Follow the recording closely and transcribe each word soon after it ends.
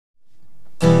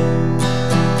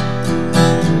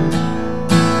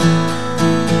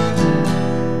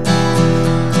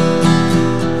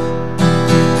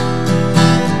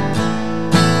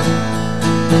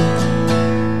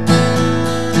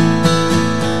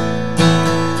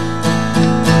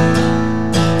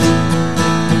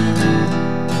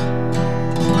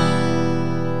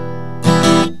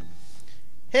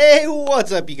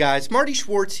What's up, you guys? Marty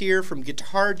Schwartz here from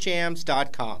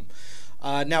GuitarJams.com.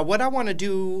 Now, what I want to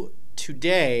do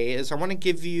today is I want to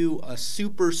give you a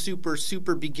super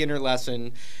beginner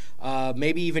lesson,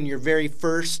 maybe even your very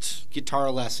first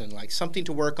guitar lesson, like something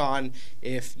to work on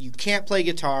if you can't play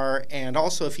guitar, and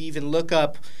also if you even look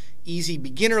up easy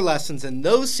beginner lessons and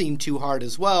those seem too hard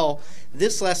as well,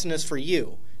 this lesson is for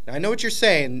you. Now, I know what you're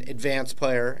saying, advanced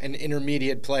player and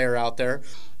intermediate player out there.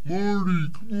 Marty,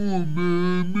 come on,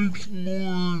 man. Make some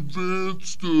more advanced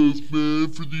stuff, man,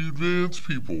 for the advanced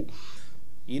people.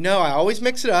 You know, I always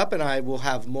mix it up, and I will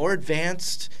have more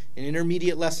advanced and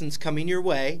intermediate lessons coming your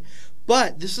way.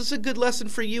 But this is a good lesson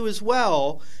for you as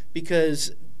well,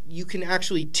 because you can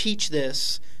actually teach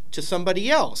this to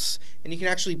somebody else, and you can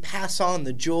actually pass on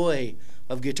the joy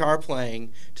of guitar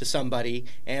playing to somebody.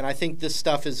 And I think this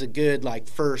stuff is a good,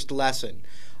 first lesson.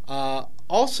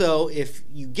 Also, if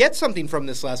you get something from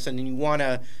this lesson and you want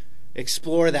to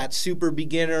explore that super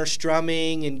beginner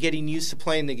strumming and getting used to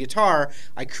playing the guitar,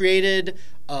 I created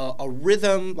a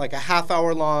rhythm, like a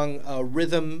half-hour long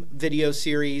rhythm video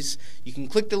series. You can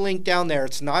click the link down there.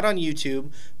 It's not on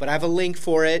YouTube, but I have a link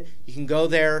for it. You can go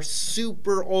there.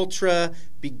 Super ultra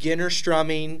beginner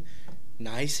strumming,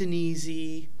 nice and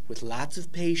easy with lots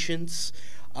of patience.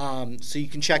 So you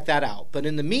can check that out. But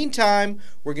in the meantime,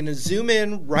 we're going to zoom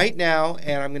in right now,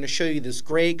 and I'm going to show you this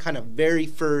great kind of very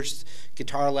first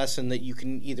guitar lesson that you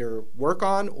can either work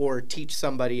on or teach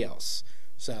somebody else.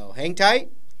 So hang tight.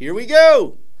 Here we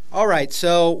go. All right,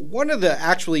 so one of the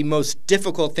actually most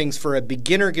difficult things for a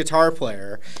beginner guitar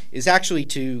player is actually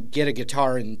to get a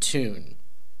guitar in tune.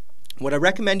 What I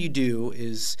recommend you do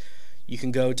is you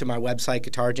can go to my website,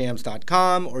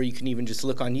 GuitarJams.com, or you can even just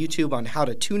look on YouTube on how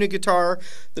to tune a guitar.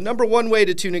 The number one way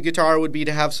to tune a guitar would be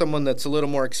to have someone that's a little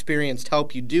more experienced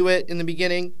help you do it in the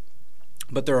beginning.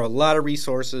 But there are a lot of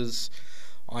resources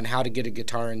on how to get a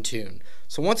guitar in tune.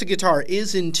 So once a guitar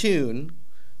is in tune,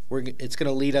 it's going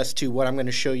to lead us to what I'm going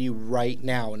to show you right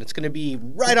now. And it's going to be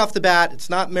right off the bat. It's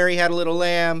not Mary Had a Little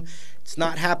Lamb. It's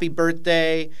not Happy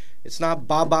Birthday. It's not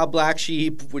Ba Ba Black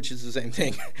Sheep, which is the same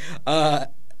thing.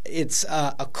 It's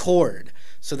a chord.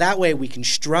 So that way we can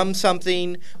strum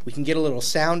something, we can get a little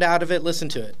sound out of it. Listen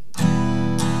to it.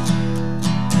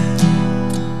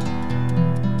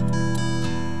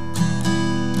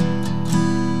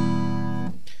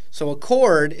 So a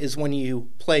chord is when you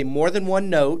play more than one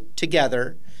note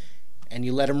together and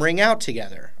you let them ring out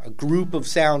together. A group of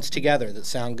sounds together that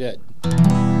sound good.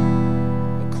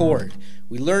 A chord.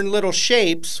 We learn little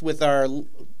shapes with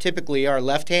typically our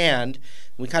left hand.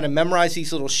 We kind of memorize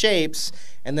these little shapes,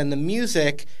 and then the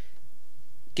music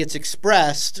gets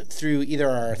expressed through either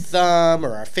our thumb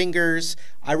or our fingers.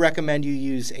 I recommend you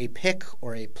use a pick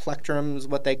or a plectrum is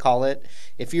what they call it.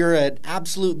 If you're an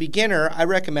absolute beginner, I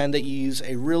recommend that you use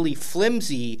a really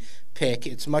flimsy pick.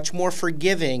 It's much more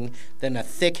forgiving than a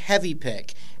thick, heavy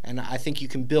pick, and I think you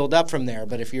can build up from there.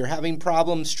 But if you're having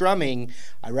problems strumming,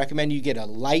 I recommend you get a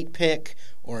light pick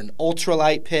or an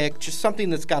ultralight pick, just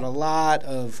something that's got a lot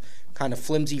of kind of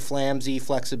flimsy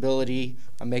flexibility.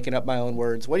 I'm making up my own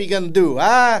words. What are you going to do?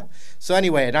 So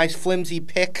anyway, a nice flimsy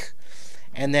pick,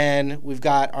 and then we've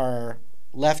got our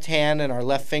left hand and our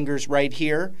left fingers right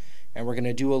here, and we're going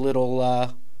to do a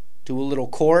little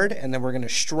chord, and then we're going to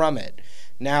strum it.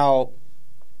 Now,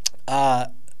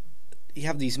 you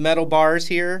have these metal bars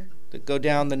here that go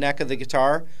down the neck of the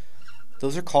guitar.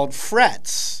 Those are called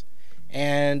frets.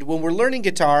 And when we're learning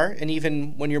guitar, and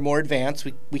even when you're more advanced,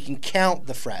 we can count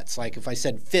the frets. Like if I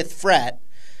said 5th fret,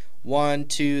 1,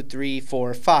 2, 3,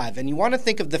 4, 5. And you want to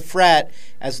think of the fret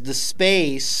as the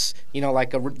space,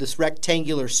 like this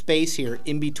rectangular space here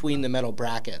in between the metal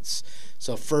brackets.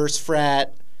 So 1st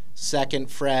fret, 2nd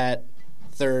fret,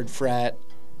 3rd fret,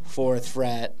 4th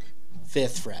fret,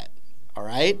 5th fret. All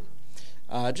right?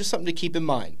 Just something to keep in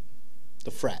mind,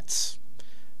 the frets.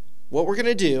 What we're going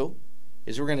to do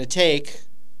is we're going to take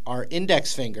our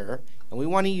index finger, and we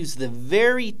want to use the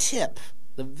very tip,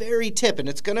 and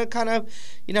it's going to kind of,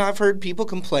 I've heard people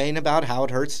complain about how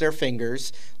it hurts their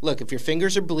fingers. Look, if your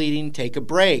fingers are bleeding, take a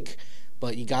break,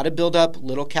 but you got to build up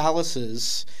little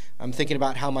calluses. I'm thinking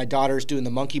about how my daughter's doing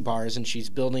the monkey bars, and she's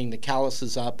building the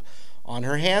calluses up on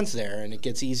her hands there, and it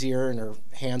gets easier and her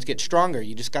hands get stronger.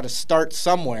 You just got to start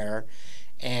somewhere,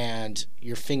 and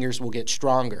your fingers will get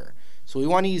stronger. So we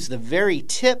want to use the very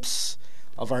tips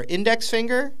of our index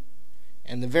finger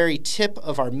and the very tip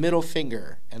of our middle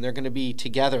finger, and they're going to be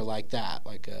together like that,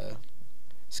 like a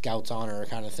Scout's honor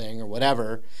kind of thing or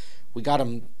whatever. We got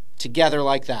them together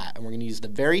like that, and we're going to use the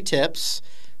very tips.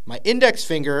 My index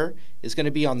finger is going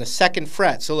to be on the 2nd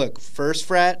fret. So look, 1st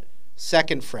fret,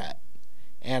 2nd fret,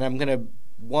 and I'm going to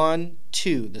 1,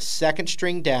 2. The second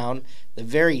string down. The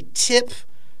very tip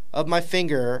of my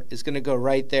finger is going to go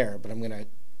right there, but I'm going to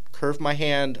curve my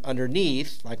hand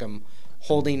underneath like I'm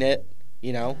holding it,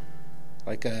 you know,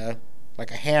 like a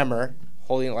hammer,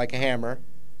 holding it like a hammer,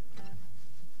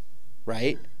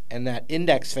 right? And that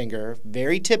index finger,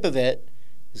 very tip of it,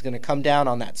 is going to come down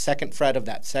on that second fret of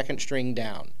that second string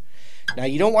down. Now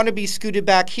you don't want to be scooted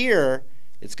back here.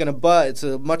 It's going to it's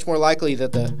much more likely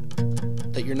that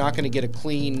you're not going to get a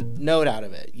clean note out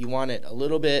of it. You want it a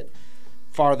little bit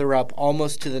farther up,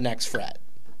 almost to the next fret,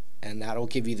 and that'll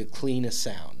give you the cleanest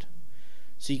sound.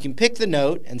 So you can pick the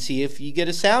note and see if you get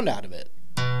a sound out of it.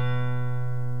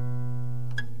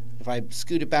 If I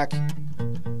scoot it back,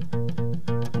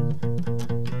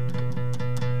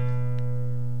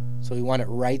 so we want it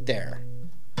right there.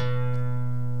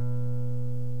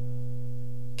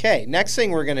 Okay, next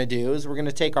thing we're going to do is we're going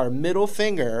to take our middle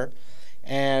finger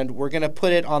and we're going to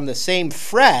put it on the same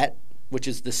fret, which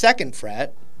is the second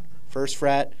fret, first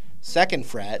fret, second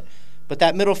fret, but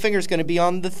that middle finger is going to be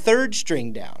on the third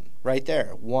string down, right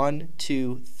there. 1,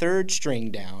 2, third string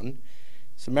down.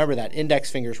 So remember that index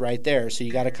finger is right there, so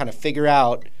you got to kind of figure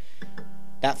out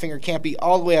that finger can't be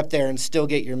all the way up there and still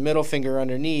get your middle finger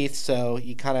underneath, so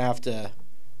you kind of have to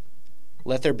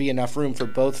let there be enough room for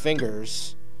both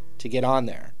fingers to get on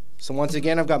there. So once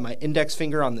again, I've got my index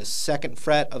finger on the second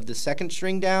fret of the second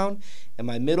string down and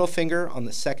my middle finger on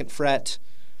the second fret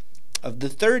of the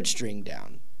third string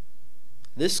down.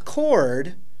 This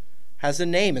chord has a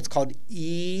name. It's called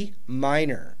E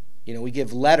minor. You know, we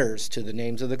give letters to the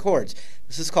names of the chords.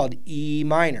 This is called E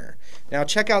minor. Now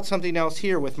check out something else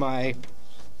here with my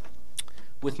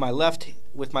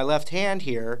left hand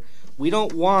here. We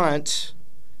don't want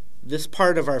this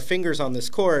part of our fingers on this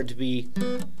chord to be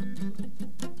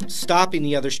stopping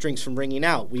the other strings from ringing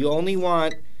out. We only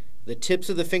want the tips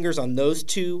of the fingers on those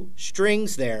two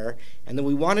strings there, and then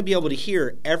we want to be able to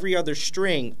hear every other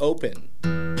string open.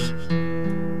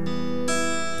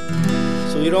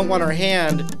 So we don't want our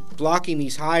hand blocking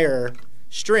these higher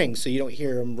strings so you don't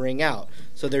hear them ring out.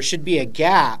 So there should be a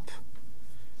gap.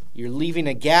 You're leaving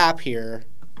a gap here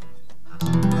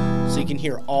so you can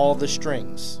hear all the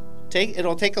strings.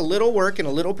 It'll take a little work and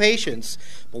a little patience,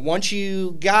 but once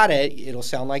you got it, it'll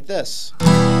sound like this.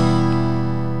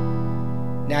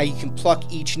 Now you can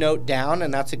pluck each note down,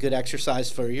 and that's a good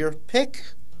exercise for your pick.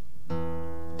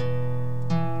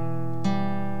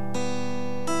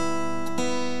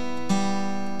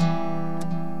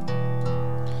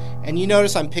 And you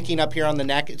notice I'm picking up here on the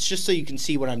neck. It's just so you can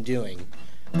see what I'm doing.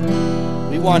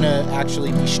 We want to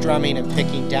actually be strumming and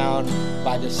picking down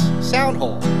by this sound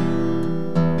hole.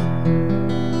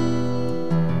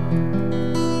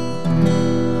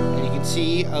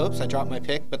 See, oops, I dropped my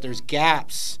pick, but there's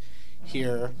gaps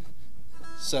here,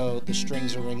 so the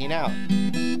strings are ringing out.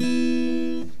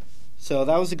 So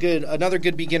that was another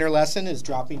good beginner lesson is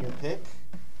dropping your pick.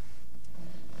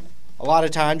 A lot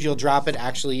of times you'll drop it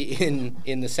actually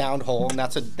in the sound hole, and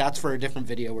that's for a different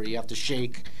video where you have to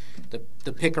shake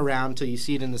the pick around till you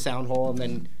see it in the sound hole, and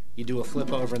then you do a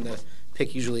flip over and the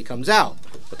pick usually comes out.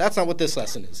 But that's not what this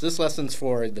lesson is. This lesson's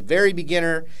for the very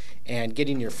beginner and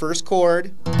getting your first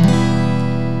chord.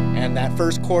 And that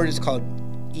first chord is called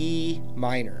E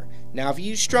minor. Now if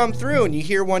you strum through and you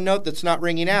hear one note that's not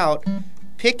ringing out,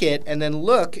 pick it and then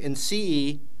look and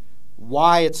see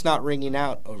why it's not ringing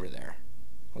out over there.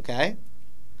 Okay?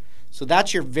 So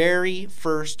that's your very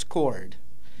first chord.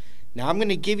 Now I'm going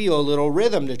to give you a little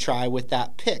rhythm to try with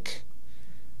that pick.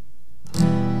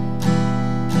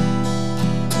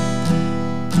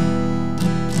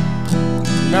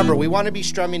 Remember, we want to be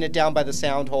strumming it down by the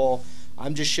sound hole.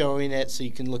 I'm just showing it so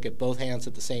you can look at both hands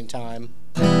at the same time.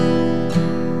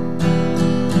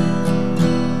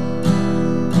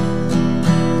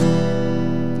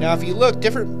 Now if you look,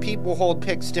 different people hold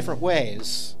picks different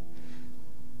ways.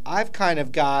 I've kind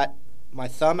of got my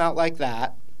thumb out like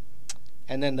that,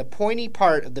 and then the pointy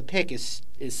part of the pick is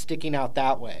sticking out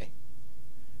that way.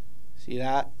 See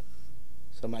that?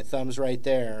 So my thumb's right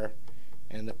there,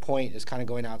 and the point is kind of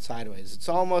going out sideways.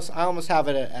 I almost have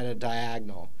it at a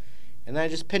diagonal. And then I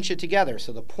just pinch it together,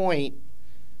 so the point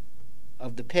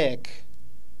of the pick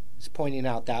is pointing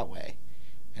out that way.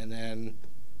 And then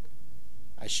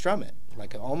I strum it,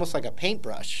 almost like a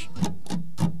paintbrush.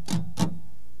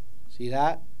 See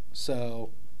that?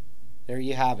 So there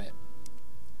you have it.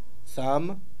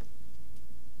 Thumb,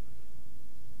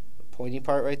 the pointy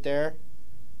part right there,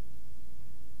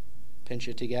 pinch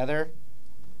it together,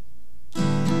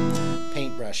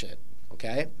 paintbrush it.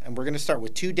 Okay? And we're going to start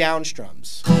with 2 down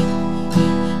strums.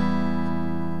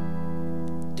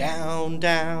 Down,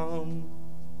 down.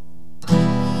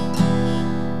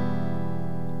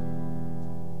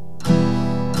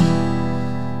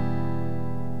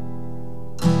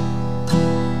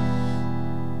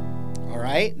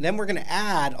 right? And then we're going to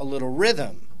add a little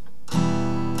rhythm.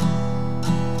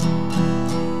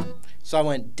 So I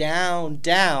went down,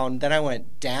 down, then I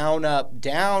went down, up,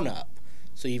 down, up.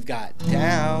 So you've got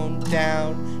down,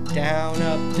 down, down,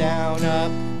 up, down,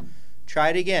 up. Try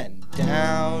it again.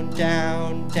 Down,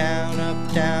 down, down,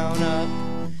 up, down, up.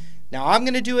 Now I'm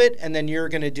going to do it, and then you're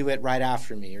going to do it right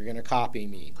after me. You're going to copy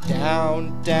me.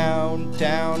 Down, down,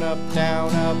 down, up,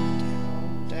 down, up.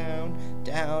 Down,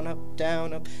 down, up,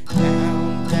 down, up.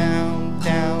 Down, down,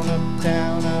 down, up,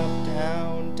 down, up.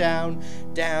 Down, down,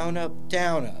 down, up,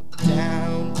 down, up.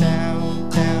 Down, down,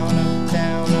 down, up, down, up.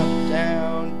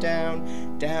 Down,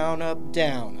 down, down, up,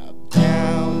 down, up.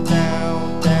 Down,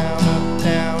 down, down, up,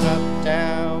 down, up.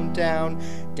 Down, down,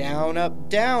 down, up,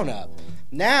 down, up.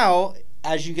 Now,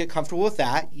 as you get comfortable with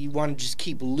that, you want to just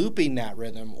keep looping that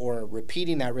rhythm or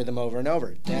repeating that rhythm over and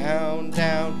over. Down,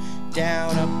 down,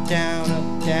 down, up, down,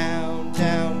 up, down,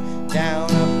 down, down,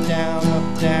 up, down,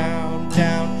 up, down,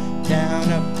 down,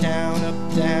 down, up, down,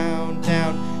 up, down, down,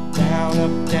 down,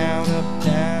 up, down, up,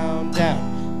 down,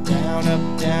 down, down,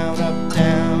 up, down, up,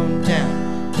 down, down,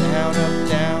 down, up,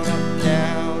 down, up,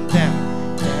 down,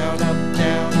 down, down, up,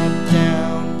 down, up,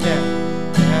 down, down,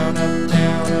 down, up,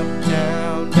 down, up,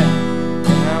 down, down,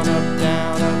 down, up,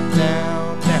 down, up,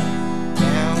 down, down,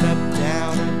 down, up,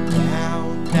 down, up,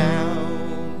 down,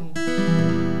 down.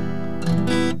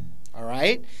 All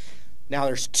right. Now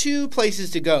there's two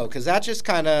places to go, because that just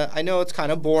kind of, I know it's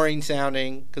kind of boring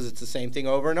sounding because it's the same thing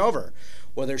over and over.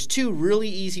 Well, there's two really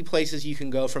easy places you can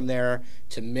go from there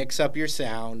to mix up your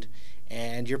sound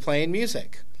and you're playing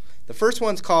music. The first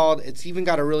one's called, it's even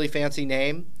got a really fancy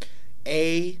name,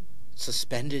 A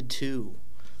suspended 2.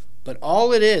 But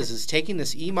all it is taking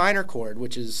this E minor chord,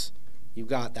 which is, you've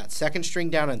got that second string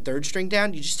down and third string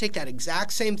down, you just take that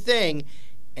exact same thing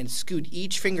and scoot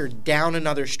each finger down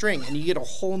another string, and you get a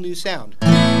whole new sound.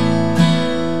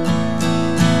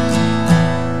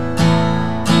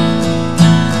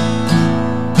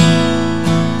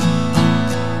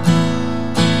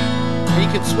 And you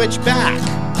can switch back.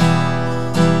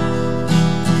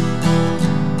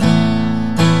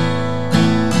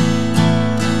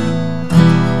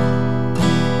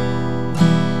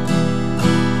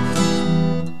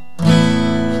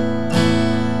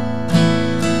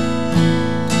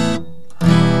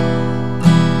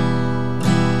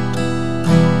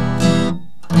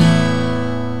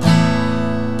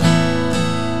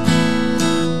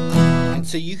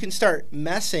 So you can start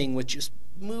messing with just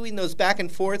moving those back and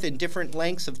forth in different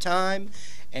lengths of time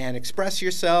and express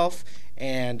yourself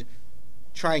and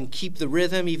try and keep the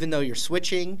rhythm even though you're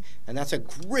switching. And that's a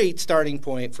great starting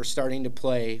point for starting to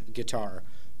play guitar.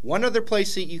 One other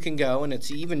place that you can go, and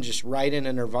it's even just right in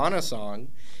a Nirvana song,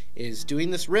 is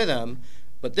doing this rhythm.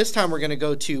 But this time we're going to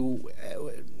go to,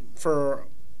 for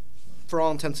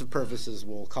all intents and purposes,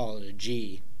 we'll call it a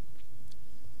G.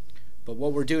 But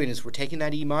what we're doing is we're taking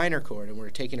that E minor chord and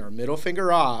we're taking our middle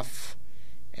finger off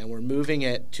and we're moving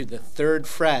it to the 3rd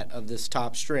fret of this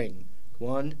top string.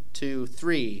 1, 2,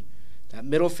 3. That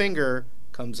middle finger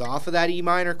comes off of that E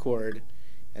minor chord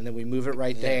and then we move it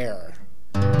right there.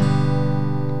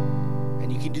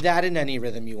 And you can do that in any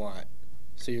rhythm you want.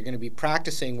 So you're going to be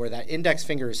practicing where that index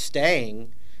finger is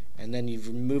staying and then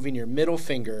you're moving your middle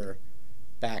finger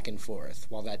back and forth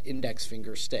while that index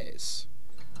finger stays.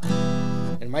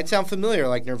 And it might sound familiar,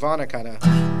 like Nirvana kind of.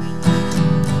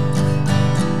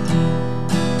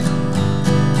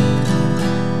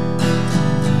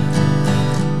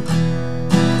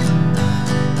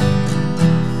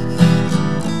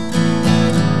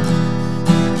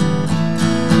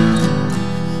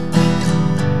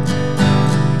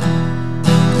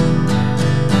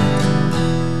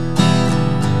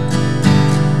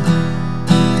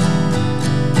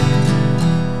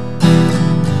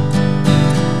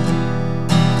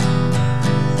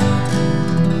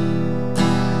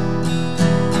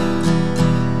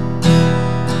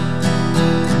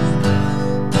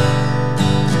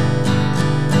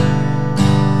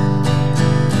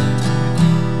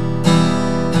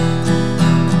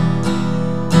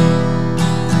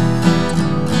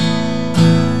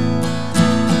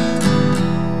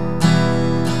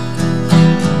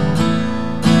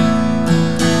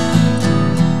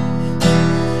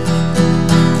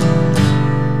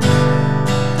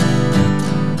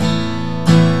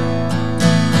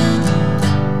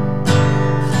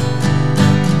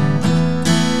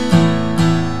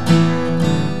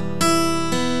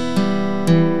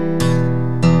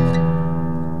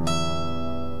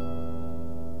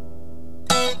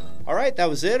 Alright, that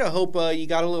was it. I hope you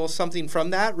got a little something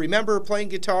from that. Remember, playing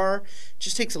guitar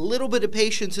just takes a little bit of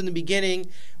patience in the beginning.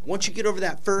 Once you get over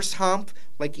that first hump,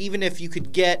 like even if you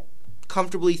could get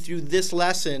comfortably through this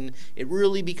lesson, it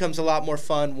really becomes a lot more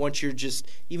fun once you're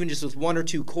even just with 1 or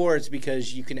 2 chords,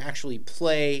 because you can actually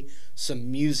play some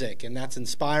music, and that's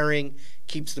inspiring,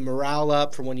 keeps the morale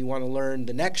up for when you want to learn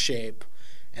the next shape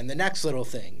and the next little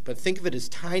thing. But think of it as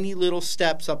tiny little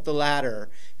steps up the ladder,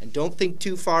 and don't think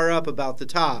too far up about the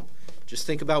top. Just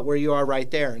think about where you are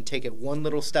right there and take it one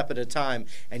little step at a time,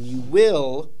 and you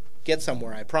will get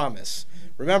somewhere, I promise.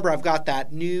 Remember, I've got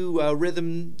that new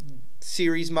rhythm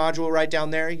series module right down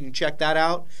there. You can check that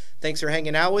out. Thanks for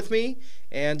hanging out with me,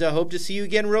 and hope to see you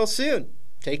again real soon.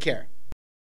 Take care.